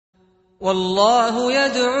والله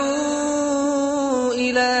يدعو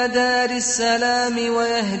إلى دار السلام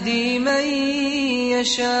ويهدي من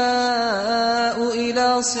يشاء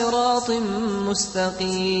إلى صراط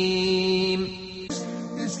مستقيم.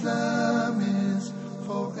 Islam is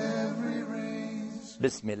for every race.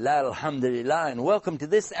 Bismillah, alhamdulillah, and welcome to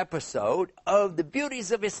this episode of the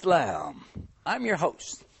Beauties of Islam. I'm your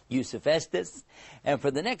host, Yusuf Estes, and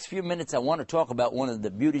for the next few minutes I want to talk about one of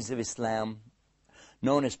the beauties of Islam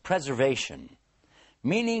known as preservation,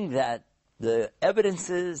 meaning that the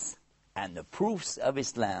evidences and the proofs of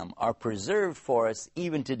Islam are preserved for us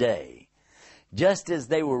even today, just as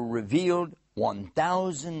they were revealed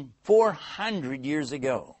 1,400 years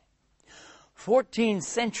ago. 14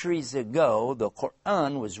 centuries ago, the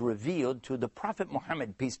Quran was revealed to the Prophet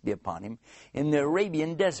MUHAMMED, peace be upon him, in the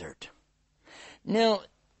Arabian desert. Now,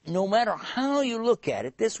 no matter how you look at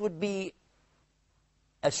it, this would be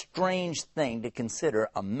a strange thing to consider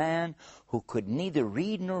a man who could neither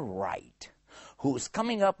read nor write, who was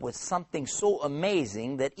coming up with something so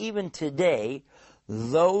amazing that even today,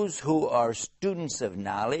 those who are students of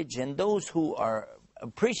knowledge and those who are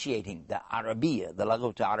appreciating the Arabiya, the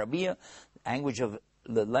Lughat Arabiya,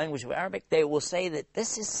 the language of Arabic, they will say that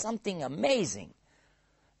this is something amazing.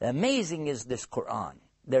 The amazing is this Quran.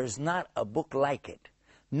 There's not a book like it,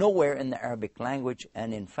 nowhere in the Arabic language,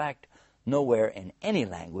 and in fact, nowhere in any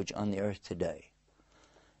language on the earth today.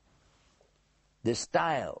 The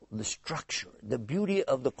style, the structure, the beauty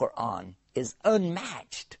of the Quran is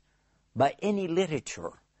unmatched by any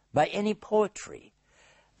literature, by any poetry.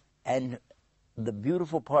 And the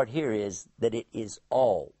beautiful part here is that it is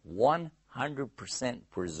all 100%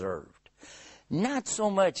 preserved. Not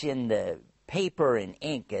so much in the paper and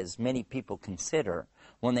ink as many people consider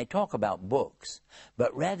when they talk about books,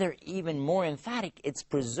 but rather even more emphatic, it's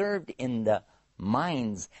preserved in the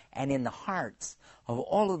minds and in the hearts of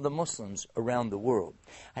all of the Muslims around the world.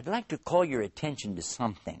 I'd like to call your attention to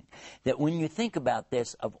something, that when you think about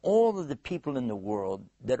this, of all of the people in the world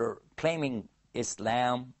that are claiming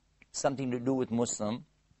Islam, something to do with Muslim,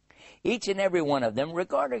 each and every one of them,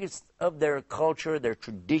 regardless of their culture, their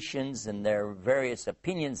traditions, and their various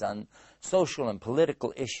opinions on social and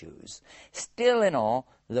political issues, still in all,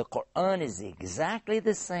 the Quran is exactly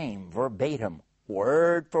the same, verbatim,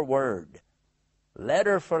 word for word,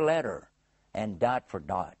 letter for letter, and dot for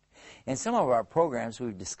dot. In some of our programs,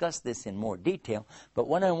 we've discussed this in more detail, but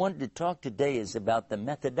what I wanted to talk today is about the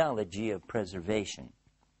methodology of preservation.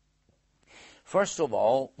 First of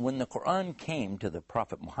all, when the Quran came to the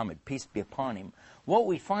Prophet Muhammad, peace be upon him, what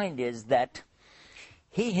we find is that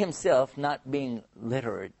he himself, not being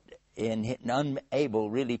literate and unable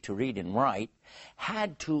really to read and write,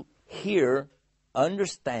 had to hear,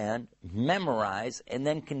 understand, memorize, and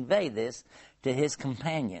then convey this to his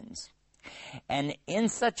companions. And in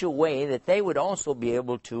such a way that they would also be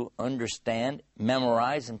able to understand,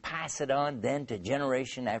 memorize, and pass it on then to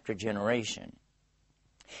generation after generation.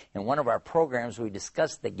 In one of our programs, we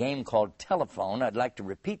discussed the game called Telephone. I'd like to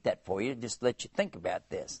repeat that for you, just to let you think about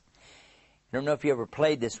this. I don't know if you ever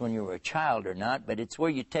played this when you were a child or not, but it's where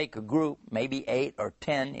you take a group, maybe 8 or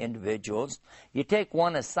 10 individuals. You take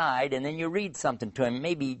one aside, and then you read something to him,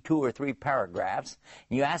 maybe 2 or 3 paragraphs,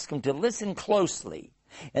 and you ask him to listen closely.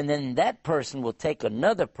 And then that person will take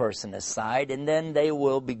another person aside, and then they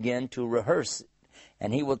will begin to rehearse it.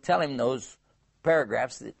 And he will tell him those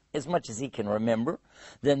paragraphs as much as he can remember.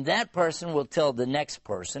 Then that person will tell the next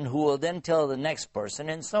person, who will then tell the next person,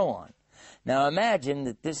 and so on. Now imagine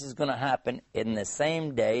that this is going to happen in the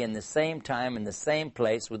same day, in the same time, in the same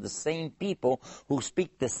place, with the same people who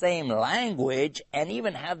speak the same language and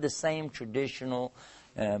even have the same traditional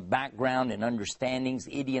background and understandings,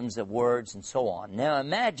 idioms of words, and so on. Now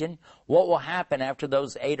imagine what will happen after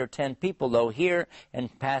those 8 or 10 people, though, hear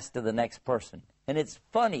and pass to the next person. And it's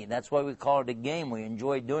funny. That's why we call it a game. We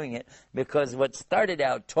enjoy doing it, because what started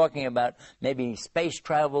out talking about maybe space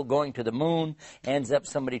travel, going to the moon, ends up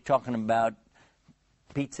somebody talking about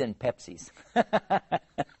pizza and Pepsis.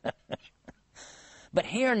 But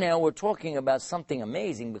here now we're talking about something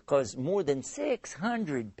amazing, because more than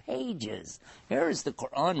 600 pages. Here's the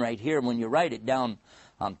Quran right here. When you write it down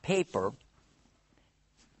on paper,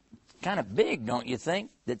 kind of big, don't you think,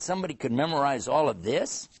 that somebody could memorize all of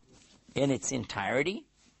this in its entirety?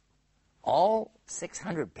 All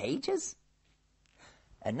 600 pages?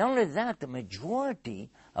 And not only that, the majority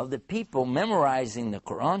of the people memorizing the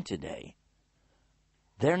Quran today,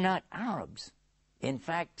 they're not Arabs. In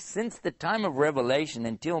fact, since the time of revelation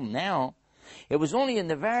until now, it was only in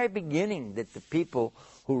the very beginning that the people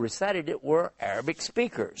who recited it were Arabic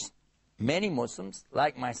speakers. Many Muslims,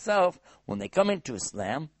 like myself, when they come into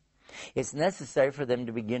Islam, It's necessary for them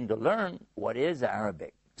to begin to learn what is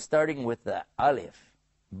Arabic, starting with the alif,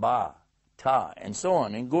 ba, ta, and so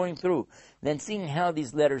on, and going through, then seeing how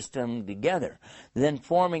these letters come together, then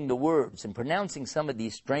forming the words and pronouncing some of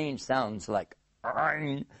these strange sounds like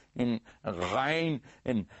ayn and ghain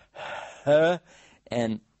and ha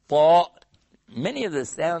and ta. Many of the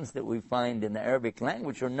sounds that we find in the Arabic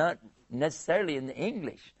language are not necessarily in the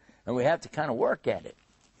English, and we have to kind of work at it.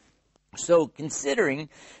 So considering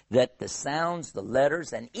that the sounds, the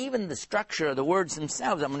letters, and even the structure of the words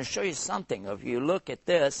themselves, I'm going to show you something. If you look at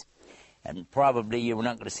this, and probably you're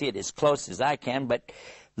not going to see it as close as I can, but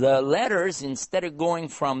the letters, instead of going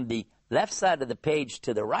from the left side of the page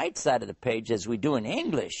to the right side of the page as we do in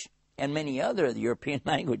English and many other European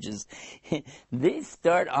languages, they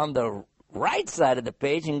start on the right side of the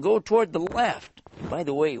page and go toward the left. By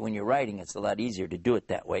the way, when you're writing, it's a lot easier to do it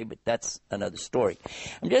that way, but that's another story.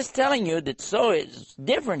 I'm just telling you that so it's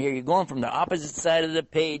different here. You're going from the opposite side of the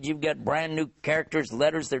page. You've got brand new characters,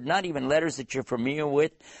 letters. They're not even letters that you're familiar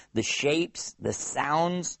with, the shapes, the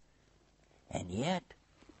sounds. And yet,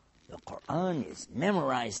 the Quran is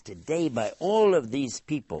memorized today by all of these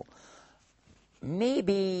people.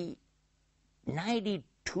 Maybe 92%,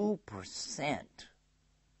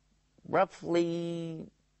 roughly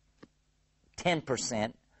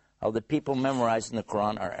 10% of the people memorizing the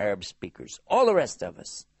Quran are Arab speakers. All the rest of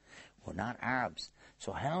us, we're not Arabs.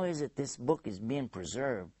 So how is it this book is being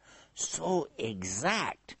preserved so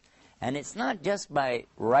exact? And it's not just by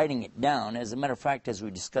writing it down. As a matter of fact, as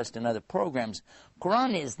we discussed in other programs,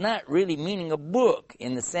 Quran is not really meaning a book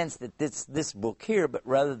in the sense that it's this book here, but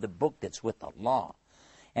rather the book that's with Allah.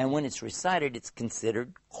 And when it's recited, it's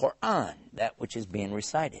considered Quran, that which is being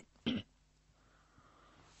recited.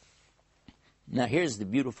 Now, here's the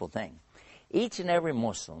beautiful thing. Each and every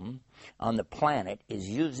Muslim on the planet is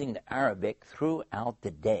using the Arabic throughout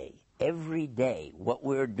the day. Every day, what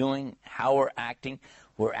we're doing, how we're acting,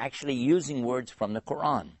 we're actually using words from the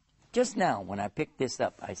Quran. Just now, when I picked this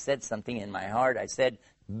up, I said something in my heart. I said,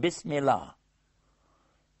 Bismillah.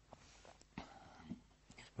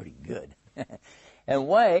 It's pretty good. And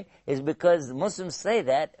why? Is because the Muslims say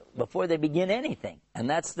that before they begin anything. And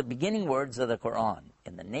that's the beginning words of the Quran.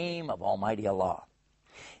 In the name of Almighty Allah.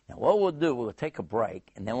 Now what we'll do, we'll take a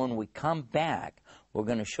break. And then when we come back, we're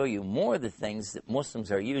going to show you more of the things that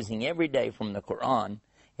Muslims are using every day from the Quran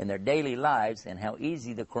in their daily lives and how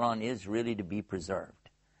easy the Quran is really to be preserved.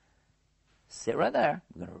 Sit right there.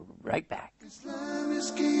 We're going to be right back. Islam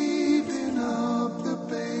is keeping up the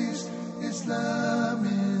pace. Islam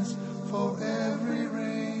is for every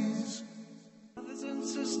race. Brothers and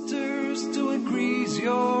sisters, to increase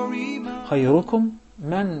your iman. خيركم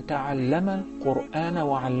من تعلم القرآن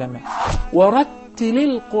وعلمه ورتل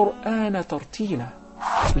القرآن ترتيلا.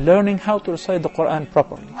 Learning how to recite the Quran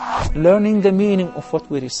properly, learning the meaning of what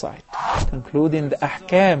we recite, including the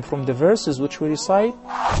ahkam from the verses which we recite,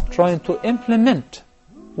 trying to implement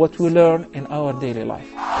what we learn in our daily life.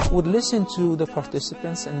 We'll listen to the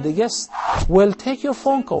participants and the guests. We'll take your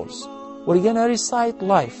phone calls. We're going to recite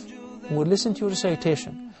live. We'll listen to your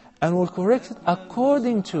recitation and we'll correct it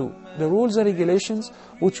according to the rules and regulations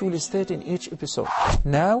which we'll state in each episode.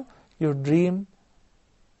 Now your dream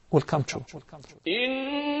will come true.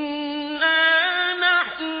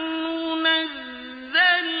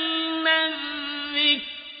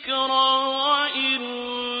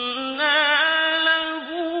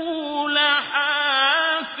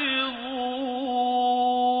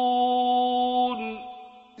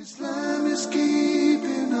 Islam is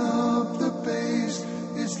keeping up the pace.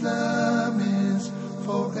 Islam is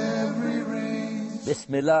for every race.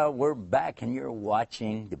 Bismillah, we're back and you're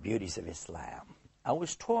watching the Beauties of Islam. I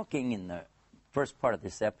was talking in the first part of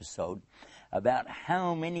this episode about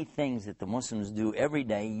how many things that the Muslims do every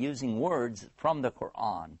day using words from the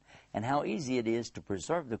Quran and how easy it is to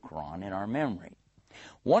preserve the Quran in our memory.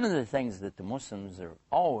 One of the things that the Muslims are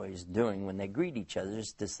always doing when they greet each other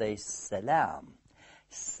is to say salam.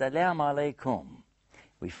 Salam alaikum.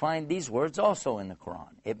 We find these words also in the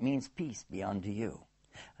Quran. It means peace be unto you.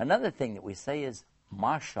 Another thing that we say is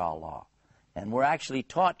mashallah. And we're actually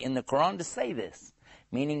taught in the Quran to say this,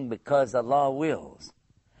 meaning because Allah wills.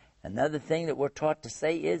 Another thing that we're taught to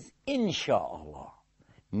say is insha'Allah,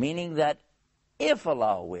 meaning that if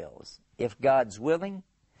Allah wills, if God's willing,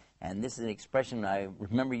 and this is an expression I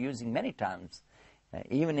remember using many times,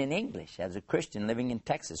 even in English. As a Christian living in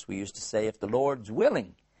Texas, we used to say, if the Lord's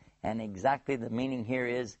willing. And exactly the meaning here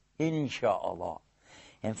is insha'Allah.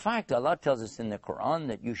 In fact, Allah tells us in the Quran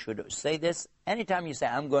that you should say this. Anytime you say,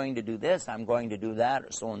 I'm going to do this, I'm going to do that,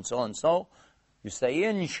 or so and so and so, you say,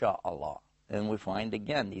 insha'Allah. And we find,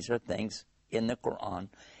 again, these are things in the Quran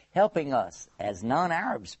helping us as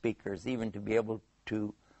non-Arab speakers even to be able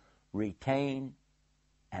to retain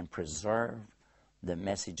and preserve the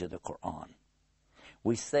message of the Quran.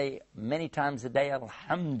 We say many times a day,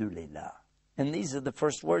 Alhamdulillah. And these are the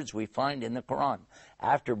first words we find in the Quran.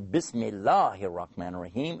 After Bismillahir Rahmanir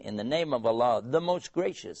Rahim, in the name of Allah, the most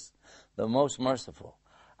gracious, the most merciful.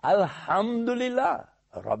 Alhamdulillah,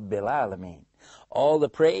 Rabbil Alameen. All the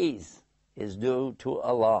praise is due to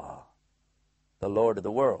Allah, the Lord of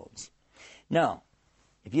the worlds. Now,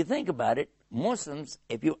 if you think about it, Muslims,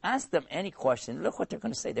 if you ask them any question, look what they're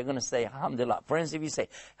going to say. They're going to say, Alhamdulillah. For instance, if you say,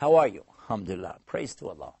 how are you? Alhamdulillah. Praise to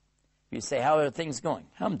Allah. You say, how are things going?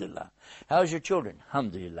 Alhamdulillah. How's your children?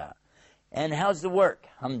 Alhamdulillah. And how's the work?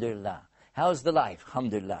 Alhamdulillah. How's the life?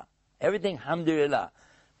 Alhamdulillah. Everything, alhamdulillah.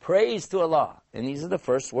 Praise to Allah. And these are the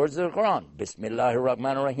first words of the Quran. Bismillahir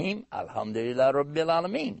Rahmanir Rahim. Alhamdulillah Rabbil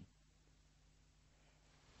Alameen.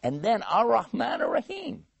 And then Ar-Rahmanir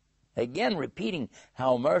Rahim. Again, repeating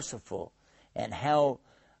how merciful and how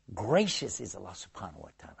gracious is Allah subhanahu wa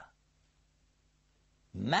ta'ala.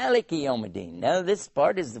 Maliki Yawmiddin. Now this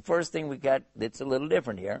part is the first thing we got that's a little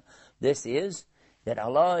different here. This is that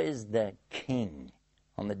Allah is the king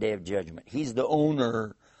on the day of judgment. He's the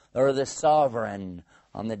owner or the sovereign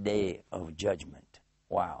on the day of judgment.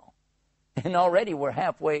 Wow. And already we're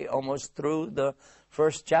halfway almost through the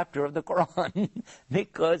first chapter of the Quran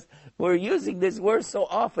because we're using this word so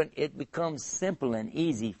often it becomes simple and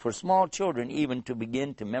easy for small children even to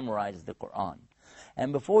begin to memorize the Quran.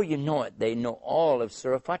 And before you know it, they know all of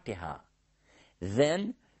Surah Fatiha.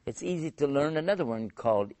 Then it's easy to learn another one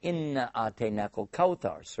called Inna Ataynakal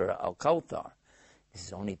Kawthar, Surah Al-Kawthar. This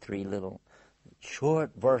is only 3 little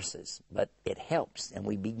short verses, but it helps. And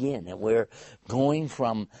we begin, and we're going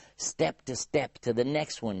from step to the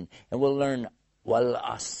next one. And we'll learn Wal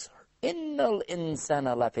Asr, Innal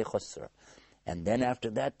Insana Lafi Khusr. And then after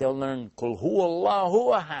that, they'll learn Qul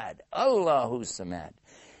Huwallahu Ahad, Allahu Samad.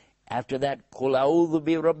 After that, Qul A'udhu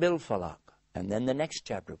Bi Rabbil Falaq. And then the next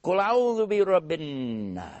chapter, Qul A'udhu Bi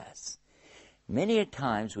Rabbin Nas. Many a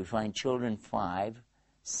times we find children 5,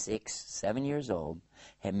 6, 7 years old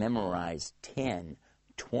have memorized 10,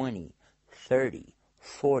 20, 30,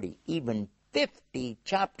 40, even 50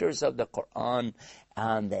 chapters of the Quran,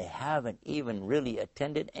 and they haven't even really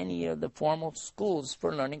attended any of the formal schools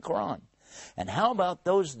for learning Quran. And how about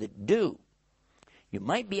those that do? You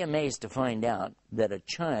might be amazed to find out that a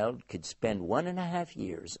child could spend 1.5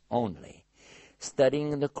 years only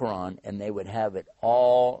studying the Quran, and they would have it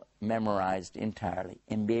all memorized entirely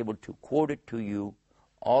and be able to quote it to you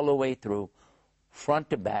all the way through, front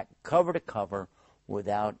to back, cover to cover,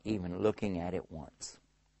 without even looking at it once.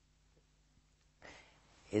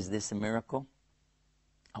 Is this a miracle?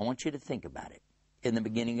 I want you to think about it. In the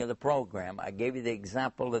beginning of the program, I gave you the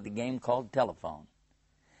example of the game called telephone,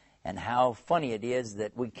 and how funny it is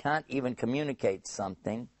that we can't even communicate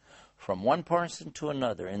something from one person to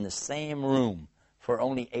another in the same room for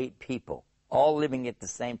only 8 people, all living at the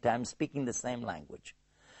same time, speaking the same language.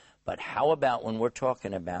 But how about when we're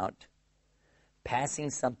talking about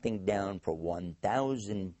passing something down for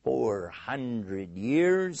 1,400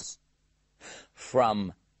 years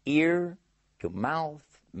from ear to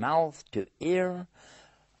mouth, mouth to ear,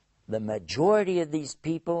 the majority of these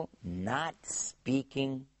people not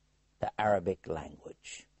speaking the Arabic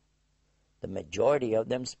language. The majority of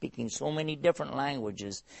them speaking so many different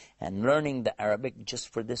languages and learning the Arabic just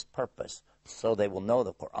for this purpose, so they will know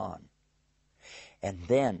the Quran. And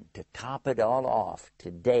then, to top it all off,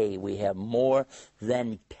 today we have more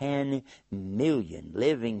than 10 million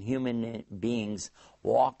living human beings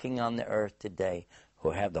walking on the earth today who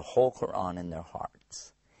have the whole Quran in their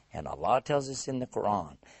hearts. And Allah tells us in the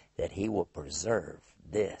Quran that He will preserve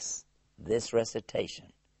this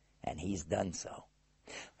recitation, and He's done so.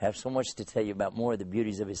 I have so much to tell you about more of the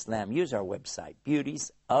beauties of Islam. Use our website,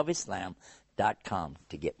 beautiesofislam.com,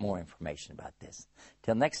 to get more information about this.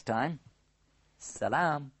 Till next time,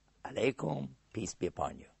 Salam alaikum, peace be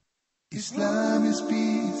upon you. Islam is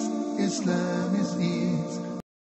peace, Islam is ease.